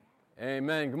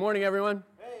Amen. Good morning, everyone.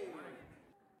 Hey.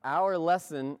 Our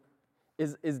lesson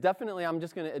is definitely, I'm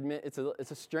just going to admit,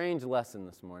 it's a strange lesson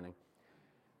this morning.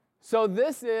 So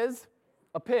this is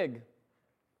a pig.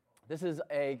 This is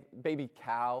a baby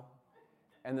cow,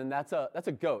 and then that's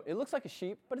a goat. It looks like a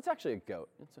sheep, but it's actually a goat.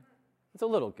 It's a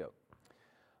little goat.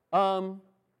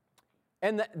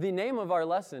 And the name of our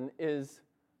lesson is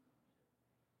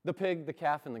the pig, the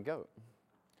calf, and the goat.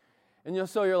 And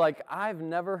so you're like, I've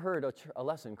never heard a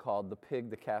lesson called the pig,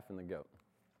 the calf, and the goat.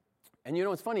 And you know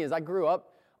what's funny is I grew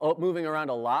up moving around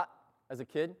a lot as a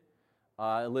kid.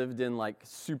 I lived in like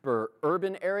super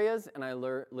urban areas, and I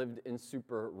lived in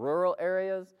super rural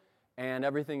areas, and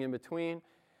everything in between.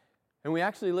 And we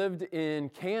actually lived in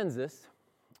Kansas,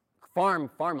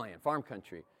 farmland, farm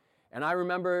country. And I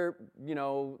remember,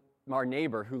 our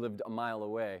neighbor who lived a mile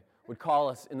away would call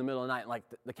us in the middle of the night, like,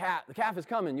 the calf is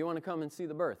coming, you want to come and see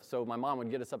the birth? So my mom would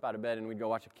get us up out of bed, and we'd go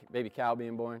watch a baby cow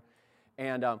being born.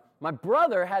 And my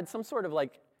brother had some sort of,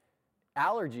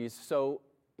 allergies, so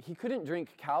he couldn't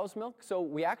drink cow's milk, so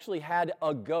we actually had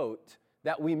a goat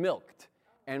that we milked,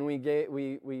 and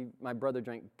my brother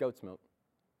drank goat's milk.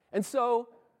 And so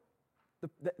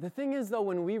the thing is, though,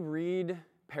 when we read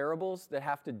parables that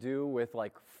have to do with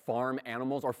farm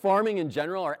animals or farming in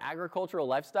general or agricultural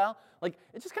lifestyle,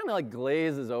 it just kind of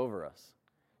glazes over us.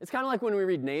 It's kind of like when we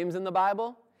read names in the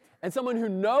Bible, and someone who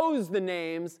knows the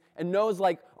names and knows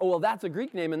that's a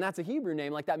Greek name and that's a Hebrew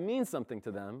name, that means something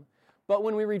to them. But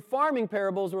when we read farming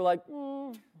parables, we're like,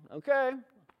 okay,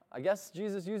 I guess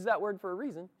Jesus used that word for a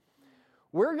reason.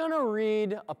 We're going to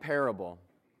read a parable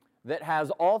that has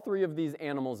all three of these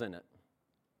animals in it.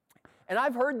 And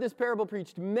I've heard this parable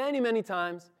preached many, many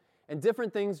times, and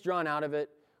different things drawn out of it.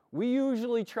 We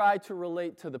usually try to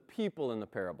relate to the people in the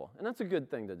parable, and that's a good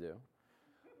thing to do.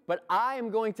 But I am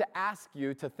going to ask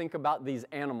you to think about these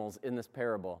animals in this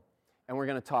parable, and we're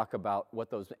going to talk about what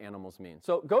those animals mean.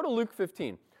 So go to Luke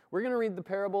 15. We're going to read the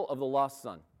parable of the lost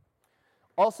son,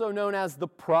 also known as the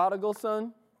prodigal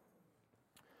son.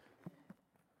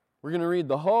 We're going to read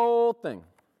the whole thing,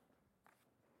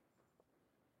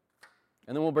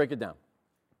 and then we'll break it down.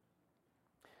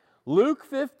 Luke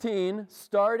 15,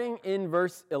 starting in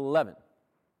verse 11.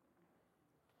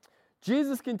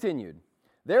 Jesus continued,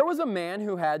 "There was a man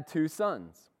who had 2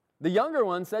 sons. The younger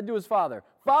one said to his father,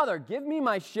 'Father, give me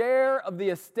my share of the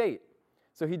estate.'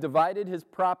 So he divided his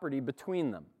property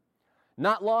between them.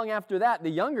 Not long after that,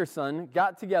 the younger son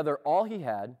got together all he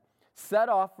had, set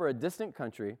off for a distant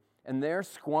country, and there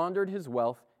squandered his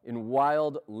wealth in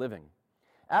wild living.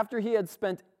 After he had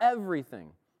spent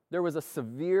everything, there was a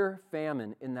severe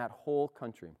famine in that whole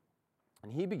country,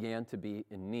 and he began to be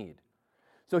in need.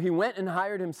 So he went and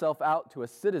hired himself out to a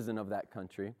citizen of that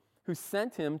country, who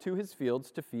sent him to his fields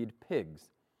to feed pigs.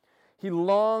 He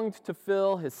longed to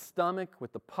fill his stomach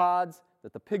with the pods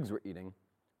that the pigs were eating,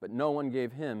 but no one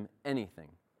gave him anything.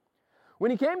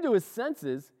 When he came to his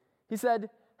senses, he said,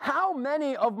 'How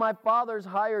many of my father's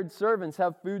hired servants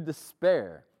have food to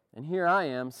spare? And here I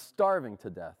am, starving to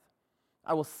death.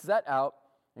 I will set out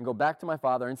and go back to my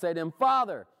father and say to him,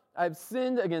 Father, I have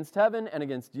sinned against heaven and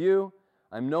against you.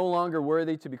 I am no longer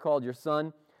worthy to be called your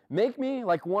son. Make me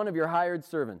like one of your hired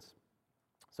servants.'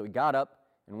 So he got up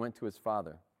and went to his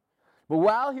father. But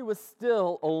while he was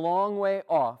still a long way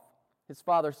off, his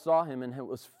father saw him and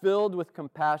was filled with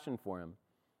compassion for him.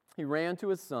 He ran to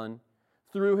his son,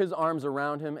 threw his arms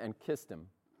around him, and kissed him.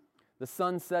 The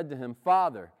son said to him,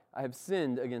 'Father, I have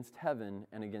sinned against heaven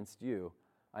and against you.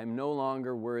 I am no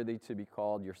longer worthy to be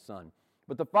called your son.'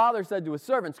 But the father said to his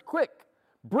servants, 'Quick,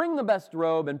 bring the best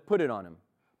robe and put it on him.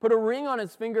 Put a ring on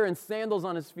his finger and sandals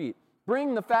on his feet.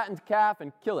 Bring the fattened calf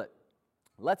and kill it.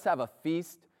 Let's have a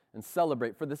feast and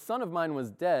celebrate. For the son of mine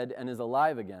was dead and is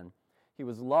alive again. He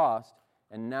was lost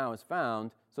and now is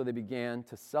found.' So they began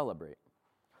to celebrate.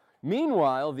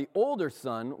 Meanwhile, the older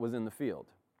son was in the field.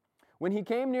 When he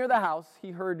came near the house,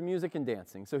 he heard music and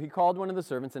dancing. So he called one of the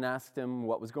servants and asked him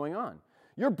what was going on.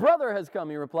 'Your brother has come,'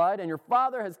 he replied, 'and your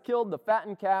father has killed the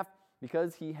fattened calf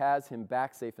because he has him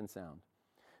back safe and sound.'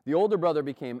 The older brother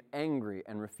became angry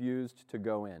and refused to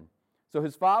go in. So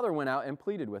his father went out and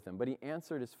pleaded with him. But he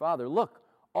answered his father, 'Look,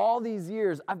 all these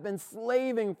years I've been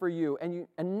slaving for you and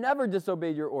never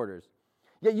disobeyed your orders.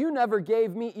 Yet you never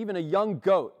gave me even a young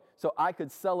goat so I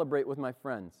could celebrate with my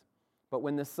friends. But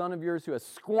when this son of yours who has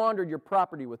squandered your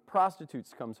property with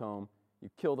prostitutes comes home, you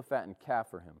kill the fattened calf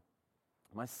for him.'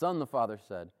 'My son,' the father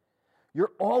said,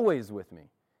 'you're always with me,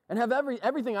 and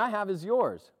everything I have is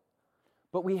yours.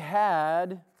 But we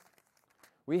had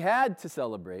to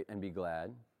celebrate and be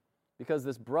glad, because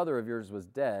this brother of yours was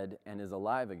dead and is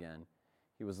alive again.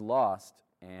 He was lost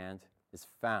and is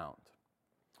found.'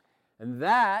 And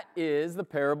that is the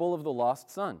parable of the lost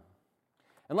son.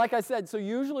 And like I said, so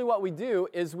usually what we do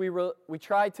is we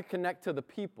try to connect to the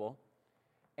people,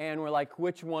 and we're like,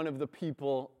 which one of the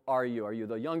people are you? Are you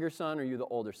the younger son or are you the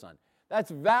older son? That's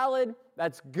valid,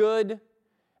 that's good,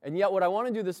 and yet what I want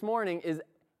to do this morning is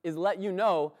let you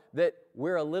know that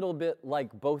we're a little bit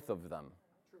like both of them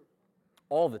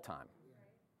all the time.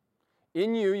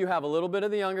 In you, you have a little bit of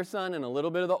the younger son and a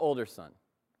little bit of the older son.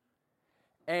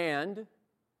 And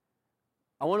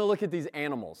I want to look at these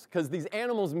animals, because these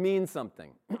animals mean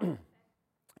something.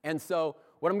 And so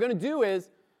what I'm going to do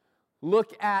is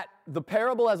look at the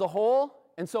parable as a whole.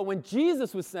 And so when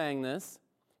Jesus was saying this,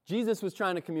 Jesus was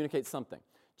trying to communicate something.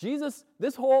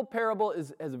 This whole parable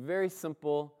has a very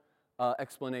simple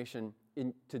explanation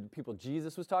to the people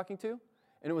Jesus was talking to.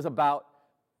 And it was about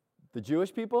the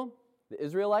Jewish people, the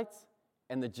Israelites,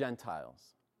 and the Gentiles.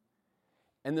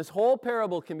 And this whole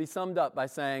parable can be summed up by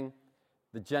saying,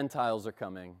 the Gentiles are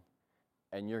coming,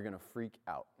 and you're going to freak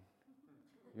out.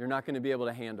 You're not going to be able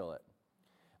to handle it.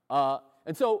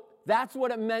 And so that's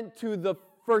what it meant to the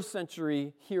first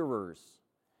century hearers.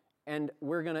 And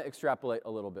we're going to extrapolate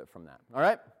a little bit from that. All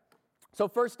right? So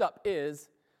first up is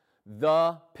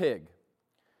the pig.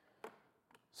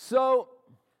 So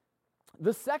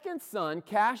the second son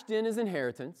cashed in his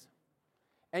inheritance,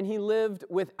 and he lived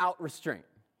without restraint.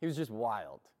 He was just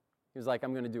wild. He was like,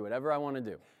 I'm going to do whatever I want to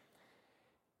do.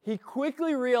 He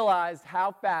quickly realized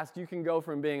how fast you can go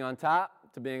from being on top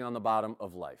to being on the bottom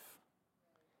of life.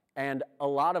 And a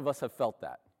lot of us have felt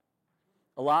that.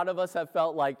 A lot of us have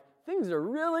felt like things are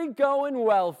really going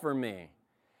well for me.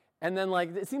 And then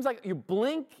like it seems like you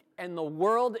blink and the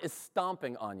world is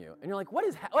stomping on you. And you're like,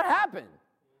 what happened?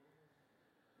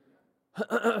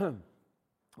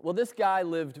 Well, this guy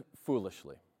lived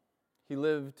foolishly. He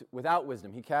lived without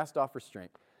wisdom. He cast off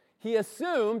restraint. He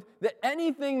assumed that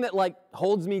anything that like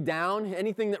holds me down,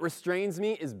 anything that restrains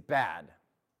me is bad.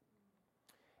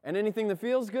 And anything that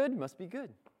feels good must be good.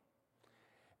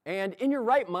 And in your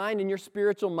right mind, in your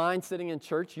spiritual mind sitting in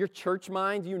church, your church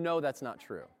mind, you know that's not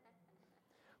true.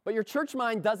 But your church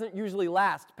mind doesn't usually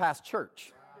last past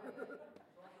church.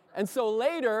 And so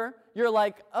later, you're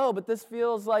like, oh, but this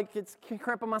feels like it's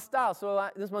cramping my style, so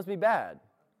this must be bad.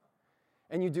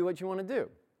 And you do what you want to do.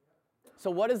 So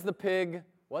what does the pig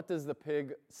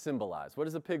symbolize? What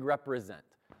does the pig represent?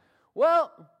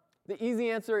 Well, the easy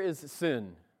answer is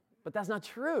sin. But that's not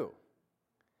true.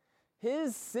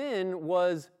 His sin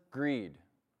was greed,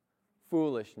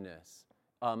 foolishness,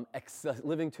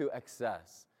 living to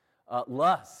excess,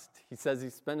 lust. He says he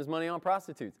spent his money on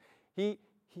prostitutes. He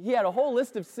had a whole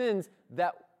list of sins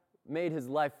that made his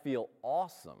life feel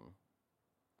awesome.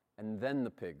 And then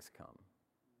the pigs come.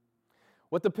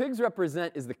 What the pigs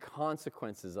represent is the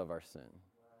consequences of our sin.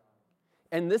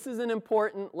 And this is an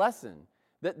important lesson,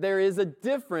 that there is a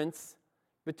difference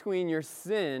between your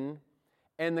sin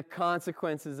and the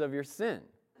consequences of your sin.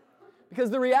 Because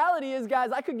the reality is,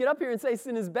 guys, I could get up here and say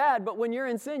sin is bad, but when you're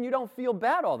in sin, you don't feel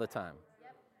bad all the time.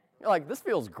 You're like, this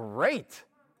feels great.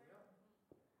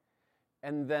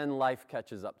 And then life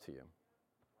catches up to you.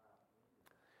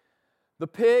 The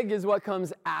pig is what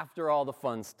comes after all the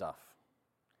fun stuff.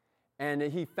 And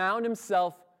he found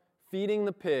himself feeding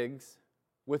the pigs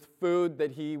with food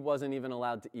that he wasn't even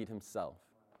allowed to eat himself.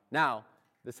 Now,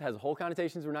 this has whole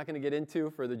connotations we're not going to get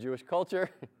into for the Jewish culture.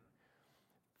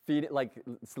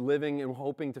 Living and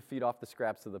hoping to feed off the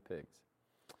scraps of the pigs.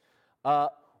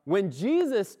 When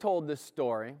Jesus told this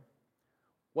story,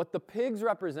 what the pigs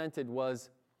represented was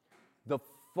the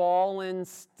fallen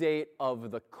state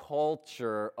of the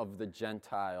culture of the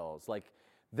Gentiles. Like,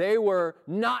 they were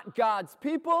not God's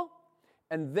people,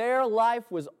 and their life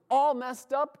was all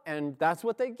messed up, and that's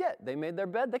what they get. They made their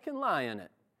bed, they can lie in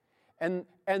it. And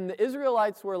the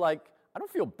Israelites were like, I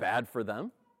don't feel bad for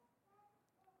them.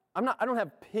 I don't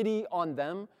have pity on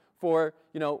them for,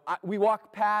 we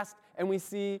walk past and we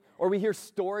see, or we hear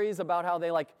stories about how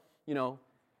they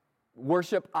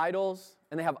worship idols,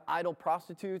 and they have idol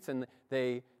prostitutes, and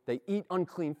they eat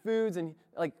unclean foods, and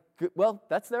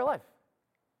that's their life.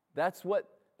 That's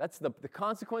the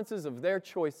consequences of their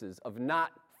choices of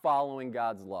not following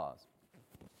God's laws.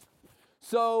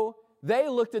 So they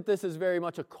looked at this as very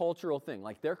much a cultural thing.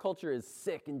 Like, their culture is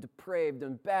sick and depraved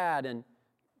and bad, and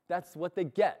that's what they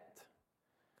get.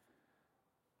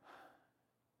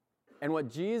 And what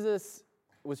Jesus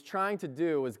was trying to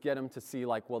do was get them to see,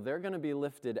 they're going to be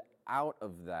lifted out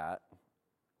of that,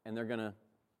 and they're going to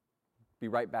be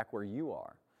right back where you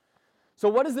are. So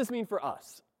what does this mean for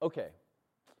us? Okay.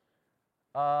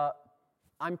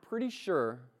 I'm pretty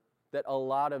sure that a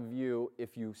lot of you,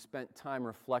 if you spent time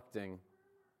reflecting,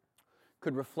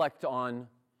 could reflect on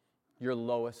your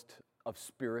lowest of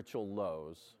spiritual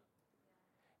lows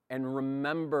and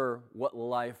remember what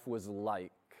life was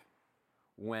like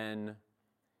when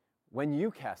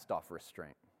you cast off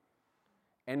restraint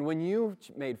and when you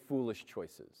made foolish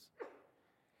choices.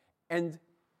 And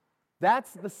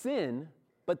that's the sin,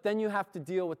 but then you have to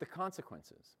deal with the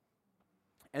consequences.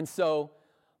 And so,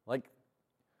 like,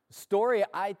 story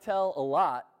I tell a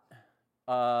lot,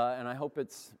 and I hope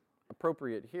it's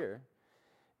appropriate here,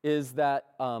 is that,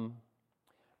 Jen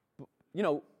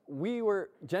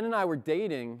and I were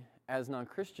dating as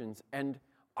non-Christians, and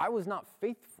I was not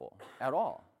faithful at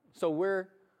all. So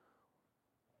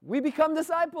we become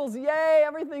disciples. Yay,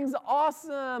 everything's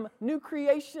awesome. New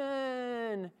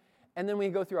creation. And then we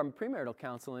go through our premarital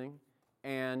counseling,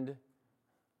 and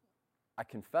I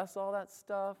confess all that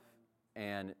stuff,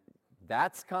 and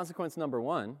that's consequence number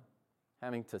one,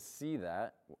 having to see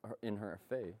that in her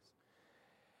face.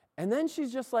 And then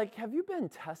she's just like, have you been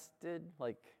tested,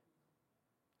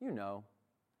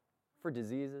 for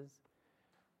diseases?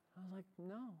 I was like,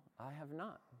 no, I have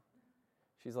not.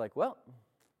 She's like, well,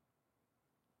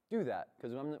 do that,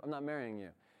 because I'm not marrying you.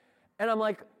 And I'm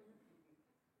like,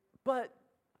 but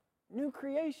new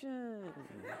creation.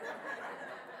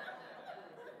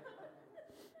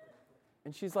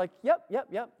 And she's like, yep.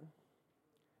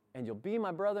 And you'll be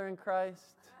my brother in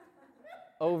Christ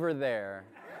over there.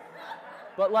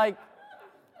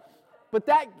 But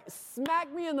that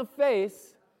smacked me in the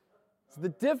face. It's the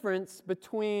difference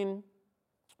between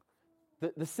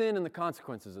the sin and the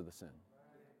consequences of the sin.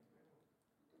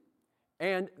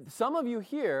 And some of you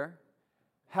here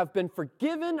have been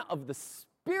forgiven of the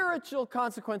spiritual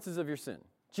consequences of your sin.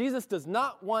 Jesus does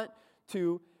not want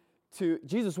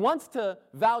Jesus wants to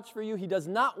vouch for you. He does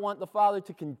not want the Father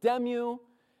to condemn you,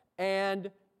 and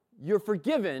you're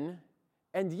forgiven,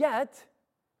 and yet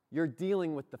you're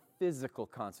dealing with the physical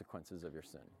consequences of your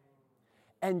sin.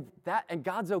 And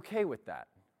God's okay with that.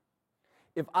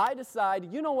 If I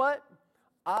decide, you know what,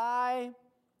 I'm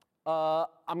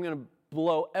going to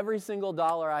blow every single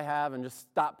dollar I have and just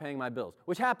stop paying my bills,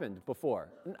 which happened before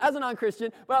as a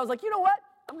non-Christian, but I was like, you know what,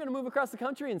 I'm going to move across the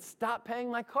country and stop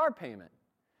paying my car payment.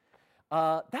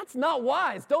 That's not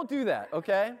wise. Don't do that,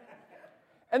 okay?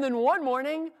 And then one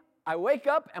morning, I wake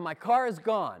up and my car is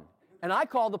gone. And I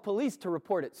call the police to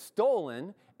report it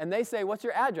stolen, and they say, what's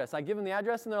your address? I give them the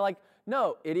address, and they're like,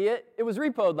 no, idiot, it was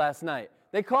repoed last night.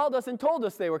 They called us and told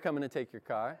us they were coming to take your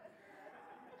car.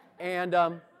 And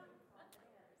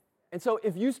so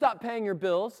if you stop paying your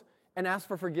bills and ask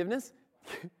for forgiveness,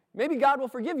 maybe God will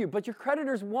forgive you, but your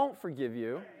creditors won't forgive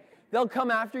you. They'll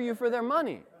come after you for their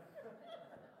money.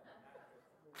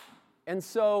 And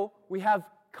so we have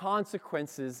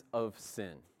consequences of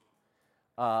sin.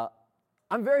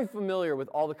 I'm very familiar with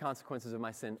all the consequences of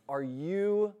my sin. Are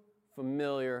you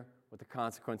familiar with the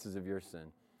consequences of your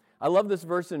sin? I love this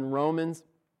verse in Romans,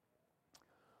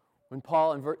 when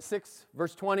Paul in 6,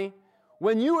 verse 20,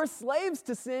 when you were slaves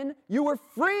to sin, you were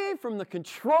free from the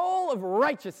control of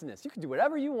righteousness. You could do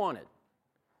whatever you wanted.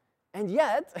 And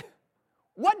yet,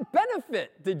 what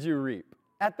benefit did you reap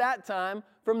at that time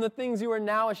from the things you are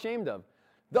now ashamed of?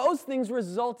 Those things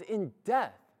result in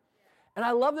death. And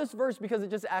I love this verse because it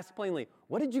just asks plainly,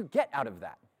 what did you get out of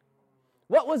that?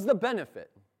 What was the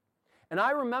benefit? And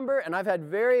I remember, and I've had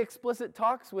very explicit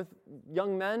talks with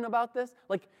young men about this,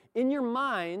 like in your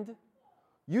mind,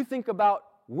 you think about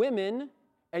women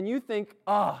and you think,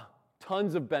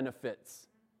 tons of benefits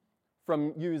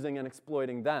from using and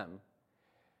exploiting them.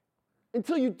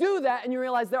 Until you do that and you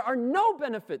realize there are no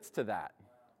benefits to that.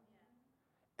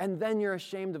 And then you're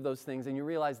ashamed of those things and you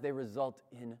realize they result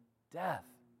in death.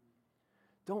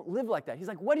 Don't live like that. He's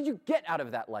like, what did you get out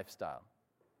of that lifestyle?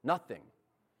 Nothing.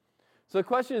 So the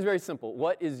question is very simple.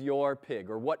 What is your pig,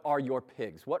 or what are your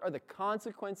pigs? What are the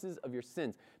consequences of your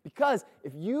sins? Because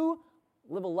if you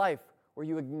live a life where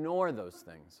you ignore those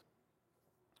things,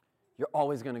 you're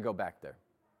always going to go back there.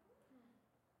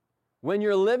 When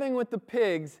you're living with the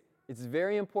pigs, it's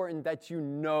very important that you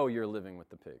know you're living with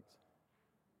the pigs.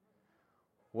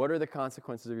 What are the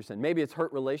consequences of your sin? Maybe it's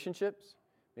hurt relationships.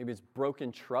 Maybe it's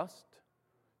broken trust,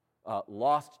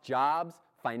 lost jobs,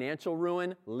 financial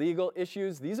ruin, legal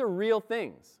issues. These are real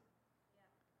things.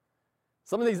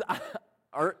 Some of these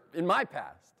are in my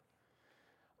past.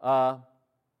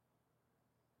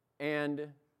 And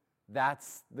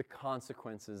that's the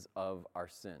consequences of our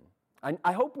sin.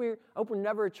 I hope we're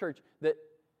never a church that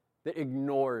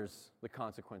ignores the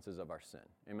consequences of our sin.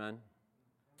 Amen?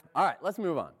 All right, let's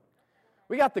move on.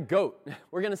 We got the goat.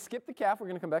 We're going to skip the calf. We're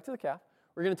going to come back to the calf.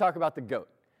 We're going to talk about the goat.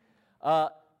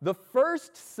 The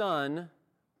first son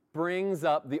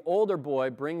the older boy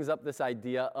brings up this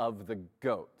idea of the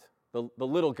goat, the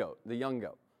little goat, the young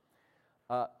goat.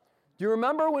 Do you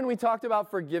remember when we talked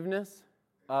about forgiveness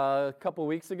a couple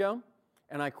weeks ago?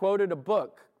 And I quoted a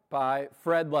book by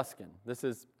Fred Luskin. This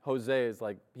is Jose's,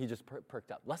 like, he just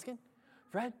perked up. Luskin?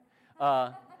 Fred?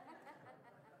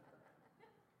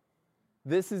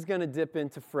 This is going to dip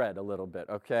into Fred a little bit,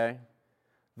 okay?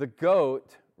 The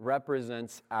goat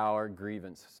represents our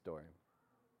grievance story.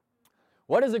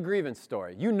 What is a grievance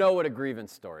story? You know what a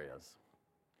grievance story is.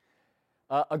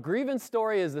 A grievance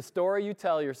story is the story you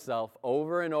tell yourself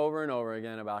over and over and over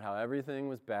again about how everything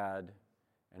was bad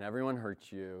and everyone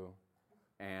hurt you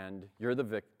and you're the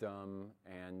victim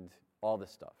and all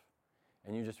this stuff.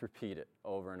 And you just repeat it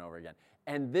over and over again.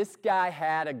 And this guy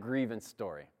had a grievance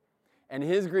story. And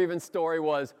his grievance story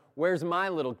was, where's my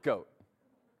little goat?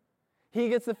 He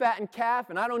gets the fattened calf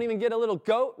and I don't even get a little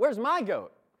goat. Where's my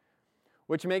goat?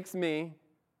 Which makes me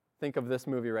think of this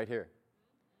movie right here.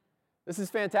 This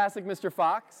is Fantastic Mr.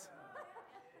 Fox.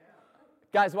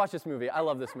 Guys, watch this movie. I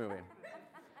love this movie.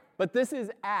 But this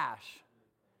is Ash,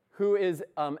 who is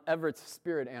Everett's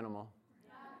spirit animal.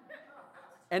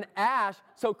 And Ash,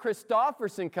 so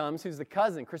Christopherson comes, who's the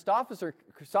cousin.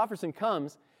 Christopherson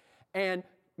comes, and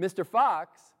Mr.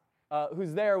 Fox,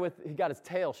 who's there with, he got his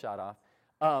tail shot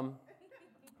off.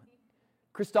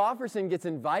 Christopherson gets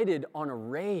invited on a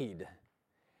raid.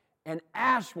 And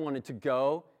Ash wanted to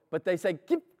go, but they say,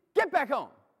 get back home.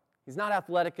 He's not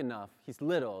athletic enough. He's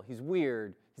little. He's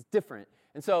weird. He's different.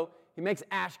 And so he makes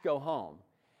Ash go home.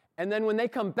 And then when they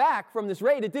come back from this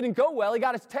raid, it didn't go well. He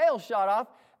got his tail shot off.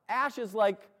 Ash is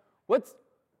like, what's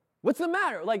the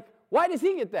matter? Like, why does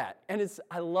he get that? And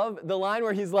I love the line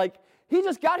where he's like, he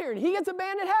just got here and he gets a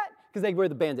bandit hat? Because they wear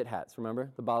the bandit hats, remember?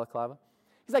 The balaclava.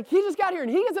 He's like, he just got here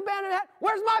and he gets a bandit hat?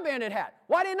 Where's my bandit hat?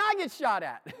 Why didn't I get shot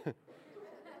at?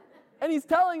 And he's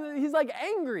like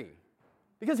angry.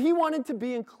 Because he wanted to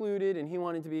be included and he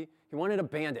wanted a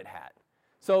bandit hat.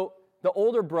 So the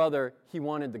older brother, he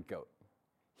wanted the goat.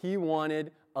 He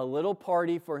wanted a little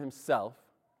party for himself.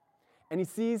 And he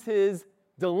sees his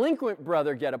delinquent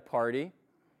brother get a party.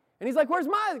 And he's like, where's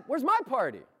my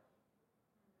party?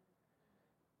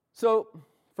 So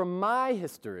from my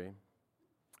history,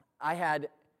 and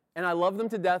I love them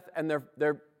to death, and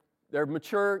they're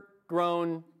mature,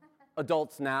 grown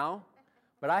adults now.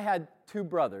 But I had two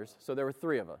brothers, so there were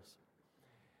three of us.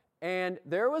 And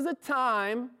there was a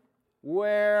time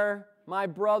where my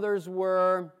brothers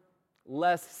were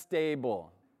less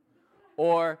stable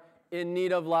or in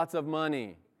need of lots of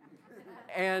money.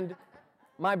 And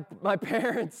my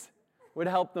parents would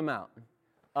help them out.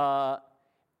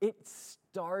 It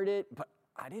started, but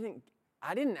I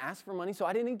didn't ask for money, so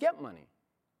I didn't get money.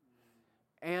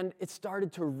 And it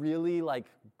started to really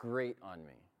grate on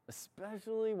me.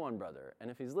 Especially one brother.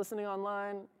 And if he's listening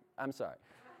online, I'm sorry.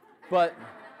 But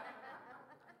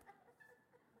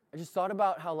I just thought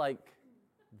about how,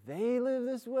 they live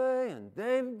this way, and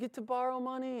they get to borrow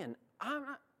money, and I'm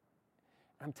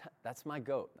not. That's my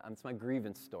goat. That's my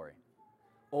grievance story.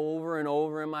 Over and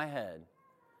over in my head.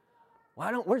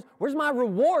 Where's my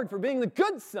reward for being the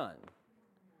good son?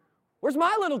 Where's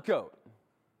my little goat?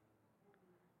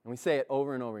 And we say it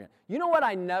over and over again. You know what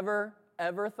I never,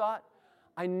 ever thought?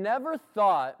 I never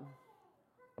thought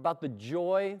about the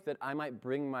joy that I might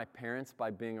bring my parents by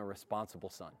being a responsible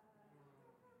son.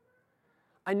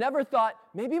 I never thought,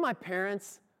 maybe my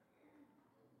parents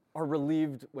are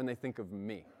relieved when they think of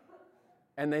me.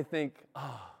 And they think,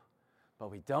 oh,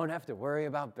 but we don't have to worry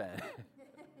about Ben.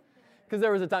 Because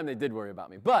there was a time they did worry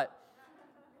about me. But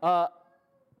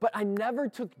I never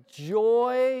took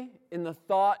joy in the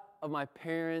thought of my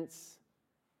parents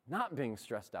not being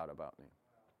stressed out about me.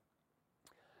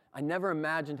 I never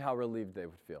imagined how relieved they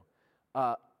would feel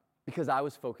because I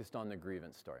was focused on the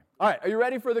grievance story. All right, are you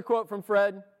ready for the quote from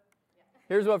Fred?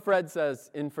 Here's what Fred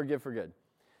says in Forgive for Good.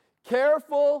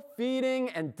 Careful feeding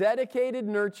and dedicated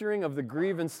nurturing of the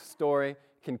grievance story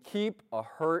can keep a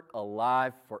hurt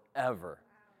alive forever.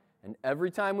 And every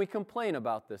time we complain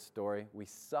about this story, we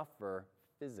suffer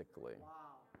physically. Wow.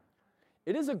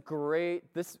 It is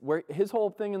his whole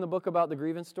thing in the book about the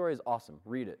grievance story is awesome.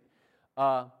 Read it.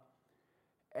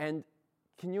 And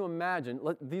can you imagine,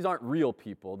 these aren't real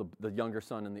people, the younger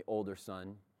son and the older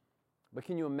son, but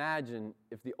can you imagine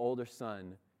if the older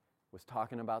son was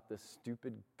talking about this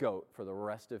stupid goat for the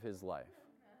rest of his life?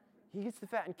 He gets the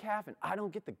fattened calf and I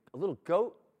don't get a little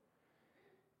goat?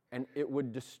 And it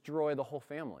would destroy the whole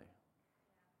family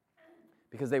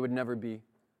because they would never be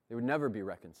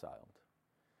reconciled.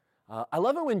 I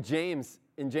love it when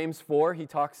in James 4, he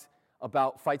talks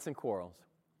about fights and quarrels.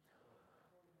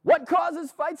 What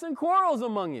causes fights and quarrels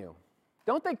among you?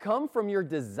 Don't they come from your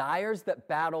desires that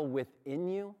battle within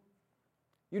you?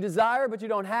 You desire, but you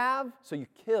don't have, so you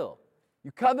kill.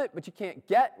 You covet, but you can't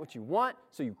get what you want,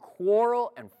 so you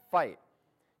quarrel and fight.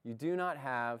 You do not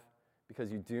have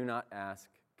because you do not ask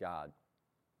God.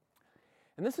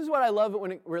 And this is what I love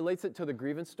when it relates it to the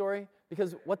grievance story,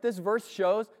 because what this verse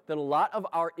shows that a lot of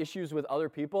our issues with other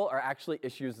people are actually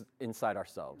issues inside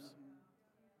ourselves.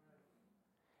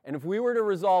 And if we were to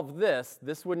resolve this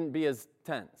wouldn't be as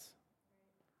tense.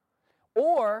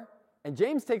 Or, and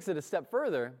James takes it a step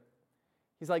further,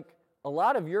 he's like, a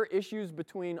lot of your issues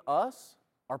between us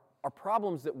are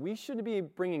problems that we should be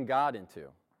bringing God into.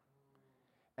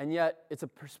 And yet, it's a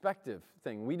perspective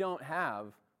thing. We don't have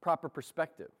proper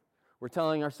perspective. We're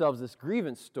telling ourselves this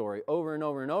grievance story over and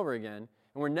over and over again, and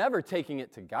we're never taking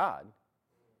it to God.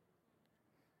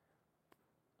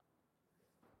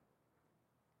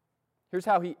 Here's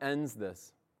how he ends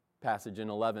this passage in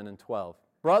 11 and 12.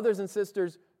 Brothers and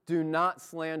sisters, do not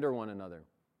slander one another.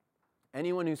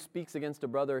 Anyone who speaks against a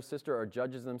brother or sister or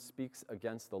judges them speaks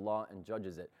against the law and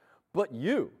judges it. But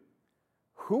you,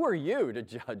 who are you to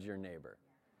judge your neighbor?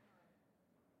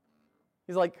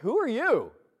 He's like, who are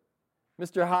you,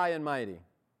 Mr. High and Mighty?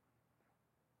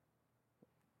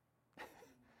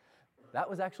 That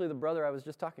was actually the brother I was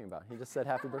just talking about. He just said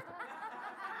happy birthday.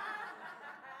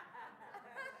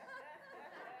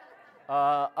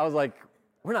 I was like,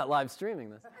 we're not live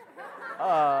streaming this.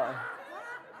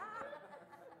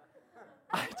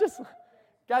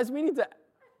 Guys,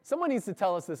 someone needs to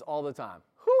tell us this all the time.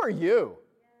 Who are you?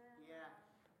 Yeah.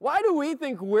 Why do we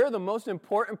think we're the most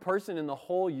important person in the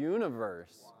whole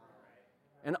universe?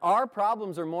 And our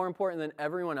problems are more important than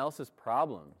everyone else's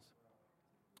problems.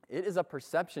 It is a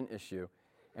perception issue,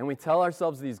 and we tell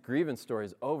ourselves these grievance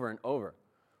stories over and over.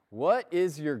 What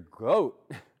is your goat?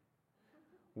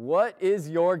 What is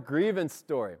your grievance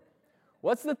story?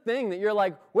 What's the thing that you're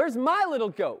like, where's my little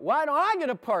goat? Why don't I get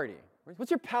a party?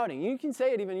 What's your pouting? You can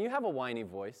say it even. You have a whiny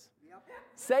voice. Yep.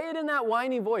 Say it in that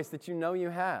whiny voice that you know you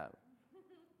have.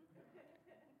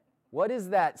 What is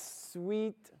that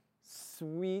sweet,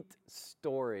 sweet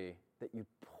story that you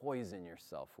poison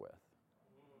yourself with?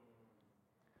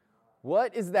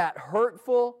 What is that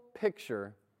hurtful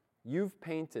picture you've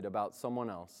painted about someone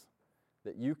else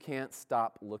that you can't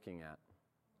stop looking at?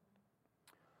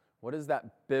 What is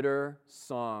that bitter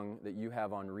song that you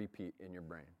have on repeat in your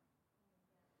brain?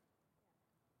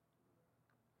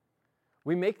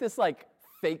 We make this like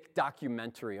fake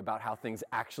documentary about how things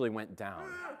actually went down.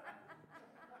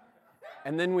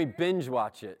 And then we binge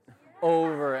watch it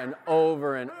over and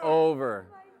over and over.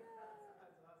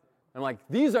 I'm like,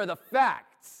 these are the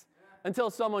facts.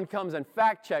 Until someone comes and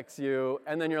fact checks you,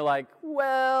 and then you're like,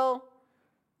 well,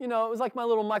 it was like my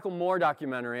little Michael Moore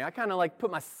documentary. I kind of like put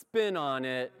my spin on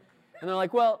it. And they're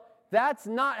like, well, that's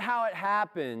not how it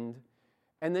happened.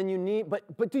 And then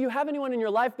but do you have anyone in your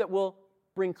life that will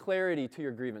bring clarity to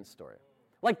your grievance story?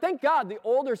 Like, thank God the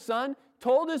older son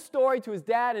told his story to his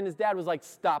dad, and his dad was like,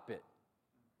 stop it.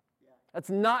 That's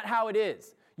not how it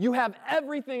is. You have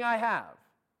everything I have.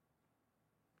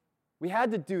 We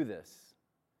had to do this.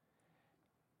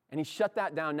 And he shut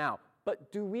that down now.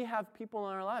 But do we have people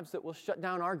in our lives that will shut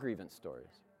down our grievance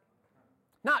stories?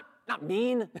 Not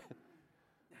mean.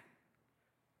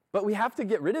 But we have to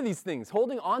get rid of these things.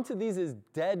 Holding on to these is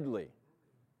deadly.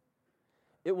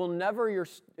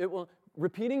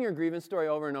 Repeating your grievance story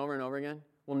over and over and over again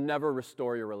will never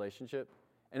restore your relationship,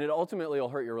 and it ultimately will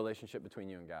hurt your relationship between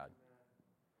you and God.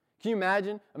 Can you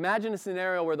imagine? Imagine a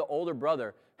scenario where the older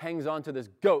brother hangs on to this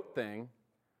goat thing.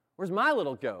 Where's my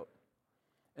little goat?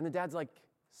 And the dad's like,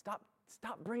 stop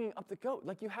bringing up the goat.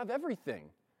 Like, you have everything.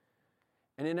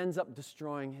 And it ends up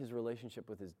destroying his relationship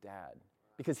with his dad,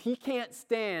 because he can't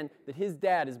stand that his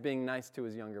dad is being nice to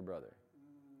his younger brother.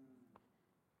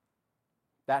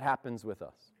 That happens with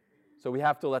us. So we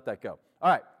have to let that go.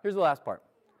 All right, here's the last part.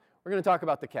 We're going to talk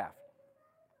about the calf.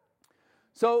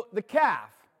 So the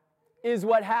calf is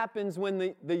what happens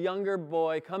when the younger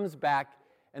boy comes back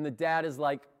and the dad is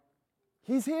like,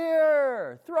 he's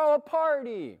here, throw a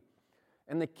party.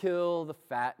 And they kill the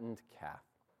fattened calf.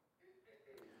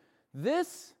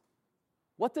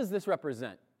 What does this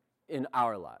represent in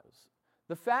our lives?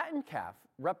 The fattened calf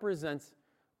represents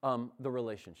the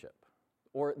relationship,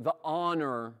 or the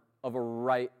honor of a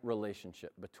right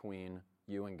relationship between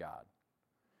you and God.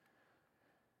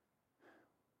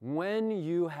 When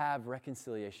you have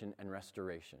reconciliation and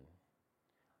restoration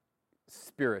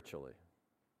spiritually,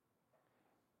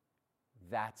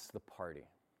 that's the party.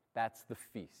 That's the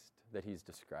feast that he's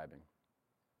describing.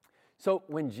 So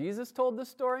when Jesus told this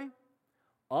story,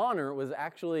 honor was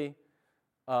actually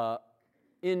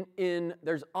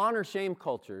there's honor-shame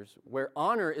cultures where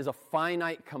honor is a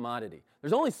finite commodity.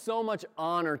 There's only so much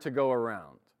honor to go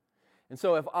around. And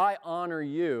so if I honor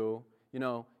you,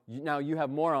 now you have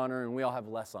more honor and we all have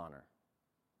less honor.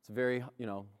 It's a very,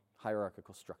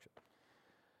 hierarchical structure.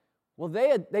 Well,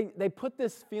 they put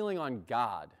this feeling on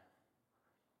God.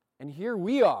 And here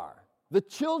we are, the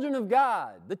children of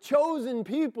God, the chosen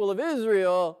people of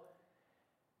Israel.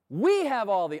 We have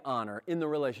all the honor in the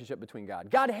relationship between God.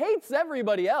 God hates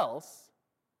everybody else.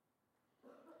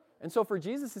 And so for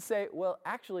Jesus to say, well,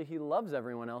 actually, he loves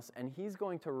everyone else, and he's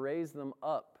going to raise them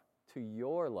up to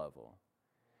your level,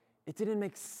 it didn't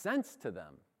make sense to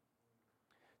them.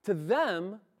 To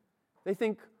them, they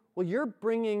think, well, you're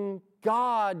bringing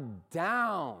God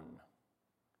down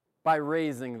by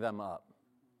raising them up.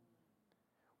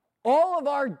 All of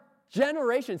our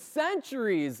generations,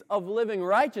 centuries of living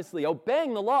righteously,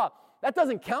 obeying the law, that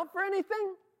doesn't count for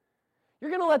anything?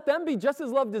 You're going to let them be just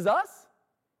as loved as us?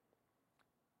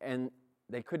 And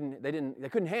they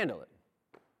couldn't handle it.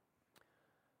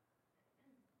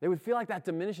 They would feel like that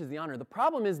diminishes the honor. The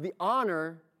problem is the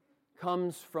honor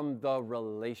comes from the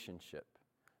relationship.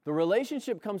 The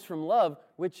relationship comes from love,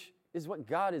 which is what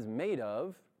God is made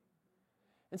of.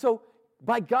 And so,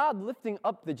 by God lifting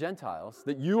up the Gentiles,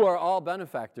 that you are all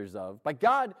benefactors of, by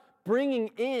God bringing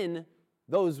in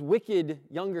those wicked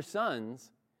younger sons,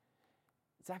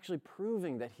 it's actually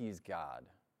proving that he's God,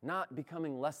 not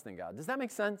becoming less than God. Does that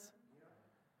make sense?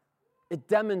 It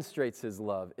demonstrates his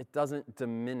love. It doesn't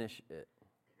diminish it.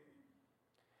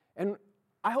 And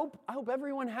I hope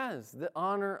everyone has the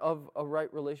honor of a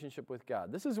right relationship with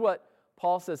God. This is what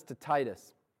Paul says to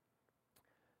Titus.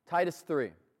 Titus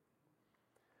 3.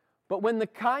 But when the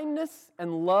kindness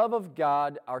and love of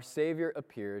God, our Savior,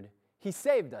 appeared, he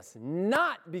saved us,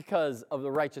 not because of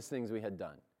the righteous things we had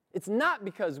done. It's not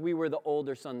because we were the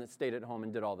older son that stayed at home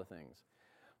and did all the things,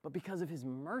 but because of his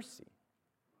mercy.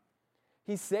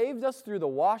 He saved us through the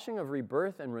washing of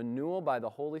rebirth and renewal by the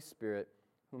Holy Spirit,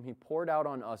 whom he poured out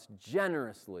on us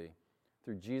generously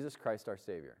through Jesus Christ our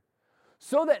Savior,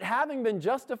 so that having been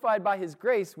justified by his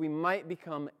grace, we might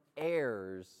become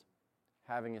heirs,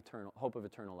 having hope of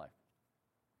eternal life.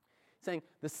 Saying,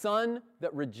 the son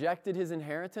that rejected his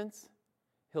inheritance,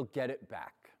 he'll get it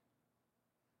back.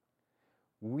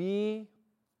 We,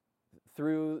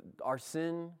 through our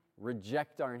sin,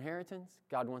 reject our inheritance.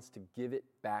 God wants to give it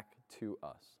back to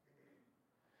us.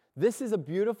 This is a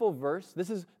beautiful verse.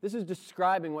 This is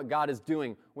describing what God is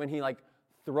doing when he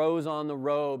throws on the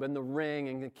robe and the ring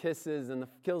and the kisses and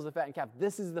kills the fattened calf.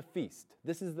 This is the feast.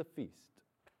 This is the feast.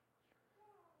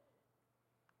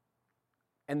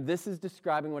 And this is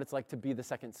describing what it's like to be the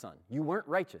second son. You weren't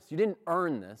righteous. You didn't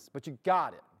earn this, but you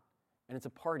got it. And it's a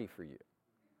party for you.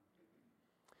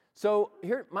 So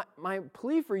here, my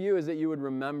plea for you is that you would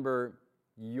remember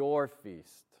your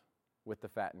feast with the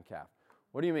fattened calf.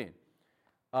 What do you mean?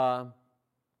 How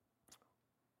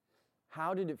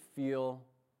did it feel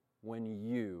when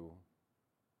you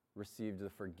received the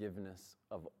forgiveness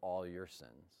of all your sins?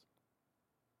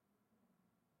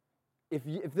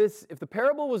 If the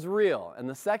parable was real and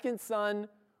the second son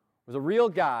was a real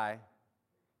guy,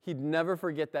 he'd never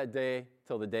forget that day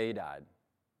till the day he died.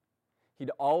 He'd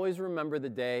always remember the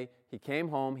day he came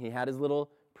home, he had his little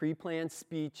pre-planned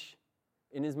speech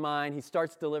in his mind, he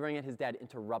starts delivering it, his dad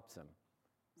interrupts him,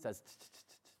 says,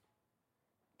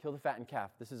 kill the fattened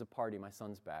calf, this is a party, my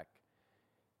son's back.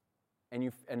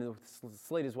 And the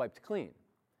slate is wiped clean.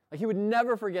 He would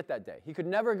never forget that day. He could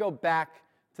never go back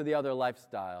to the other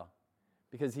lifestyle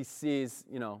because he sees,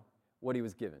 what he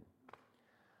was given.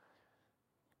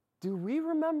 Do we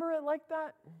remember it like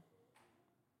that?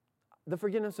 The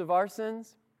forgiveness of our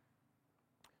sins?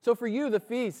 So for you, the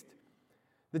feast,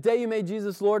 the day you made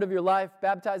Jesus Lord of your life,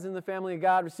 baptized in the family of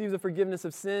God, received the forgiveness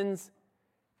of sins,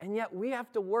 and yet we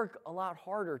have to work a lot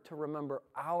harder to remember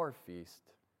our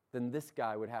feast than this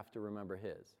guy would have to remember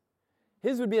his.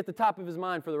 His would be at the top of his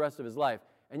mind for the rest of his life,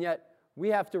 and yet we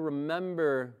have to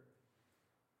remember,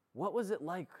 what was it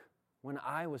like when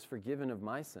I was forgiven of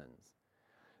my sins?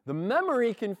 The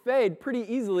memory can fade pretty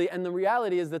easily, and the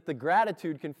reality is that the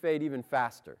gratitude can fade even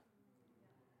faster.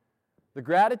 The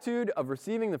gratitude of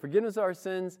receiving the forgiveness of our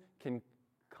sins can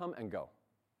come and go.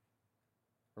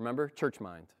 Remember, church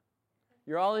mind.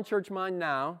 You're all in church mind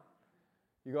now.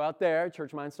 You go out there,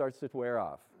 church mind starts to wear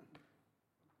off.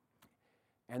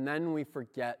 And then we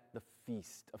forget the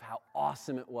feast of how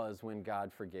awesome it was when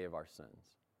God forgave our sins.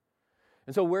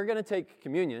 And so we're going to take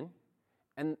communion,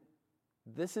 and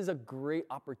this is a great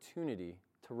opportunity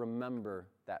to remember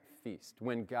that feast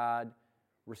when God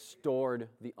restored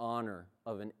the honor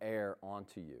of an heir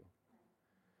onto you.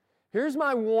 Here's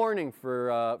my warning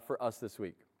for us this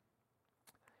week.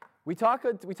 We talk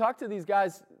to these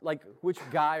guys like, which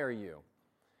guy are you?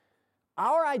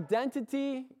 Our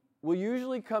identity will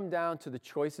usually come down to the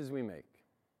choices we make.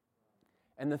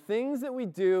 And the things that we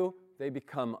do, they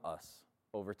become us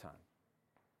over time.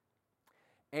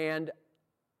 And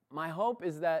my hope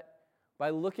is that by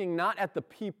looking not at the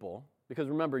people, because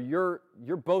remember, you're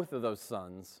both of those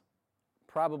sons,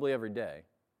 probably every day.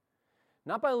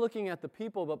 Not by looking at the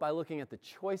people, but by looking at the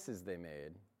choices they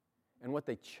made and what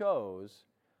they chose.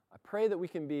 I pray that we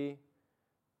can be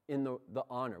in the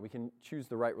honor. We can choose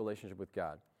the right relationship with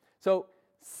God. So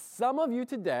some of you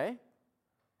today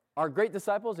are great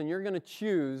disciples, and you're going to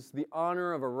choose the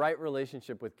honor of a right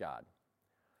relationship with God.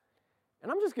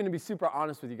 And I'm just going to be super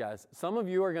honest with you guys. Some of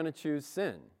you are going to choose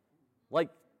sin, like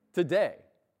today,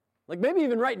 like maybe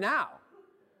even right now,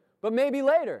 but maybe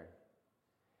later.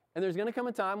 And there's going to come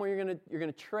a time where you're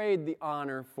going to trade the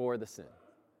honor for the sin.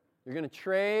 You're going to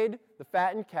trade the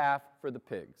fattened calf for the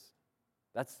pigs.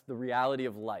 That's the reality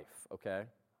of life, okay?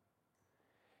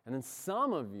 And then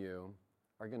some of you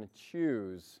are going to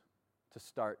choose to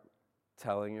start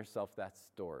telling yourself that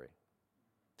story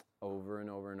over and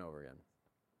over and over again.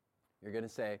 You're going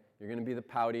to be the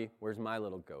pouty, where's my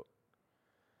little goat?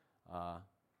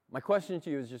 My question to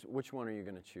you is just, which one are you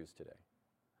going to choose today?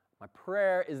 My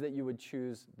prayer is that you would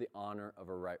choose the honor of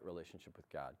a right relationship with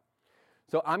God.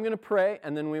 So I'm going to pray,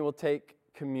 and then we will take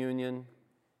communion,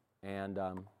 and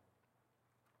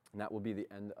that will be the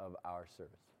end of our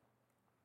service.